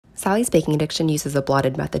Sally's Baking Addiction uses a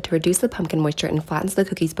blotted method to reduce the pumpkin moisture and flattens the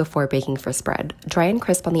cookies before baking for spread. Dry and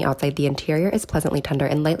crisp on the outside, the interior is pleasantly tender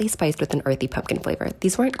and lightly spiced with an earthy pumpkin flavor.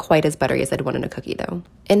 These weren't quite as buttery as I'd want in a cookie, though.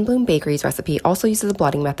 In Bloom Bakery's recipe also uses a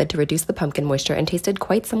blotting method to reduce the pumpkin moisture and tasted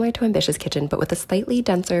quite similar to Ambitious Kitchen, but with a slightly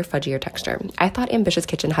denser, fudgier texture. I thought Ambitious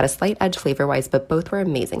Kitchen had a slight edge flavor-wise, but both were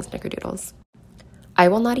amazing snickerdoodles. I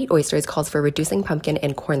Will Not Eat Oysters calls for reducing pumpkin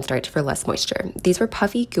and cornstarch for less moisture. These were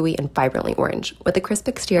puffy, gooey, and vibrantly orange. With a crisp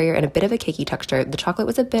exterior and a bit of a cakey texture, the chocolate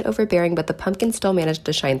was a bit overbearing, but the pumpkin still managed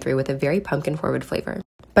to shine through with a very pumpkin-forward flavor.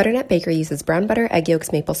 Butternut Bakery uses brown butter, egg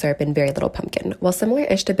yolks, maple syrup, and very little pumpkin. While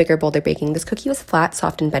similar-ish to Bigger Bolder Baking, this cookie was flat,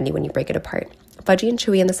 soft, and bendy when you break it apart. Fudgy and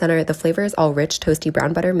chewy in the center, the flavor is all rich, toasty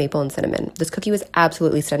brown butter, maple, and cinnamon. This cookie was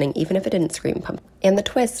absolutely stunning, even if it didn't scream pumpkin. And the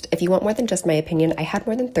twist, if you want more than just my opinion, I had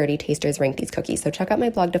more than 30 tasters rank these cookies, so check out my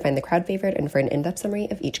blog to find the crowd favorite and for an in-depth summary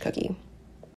of each cookie.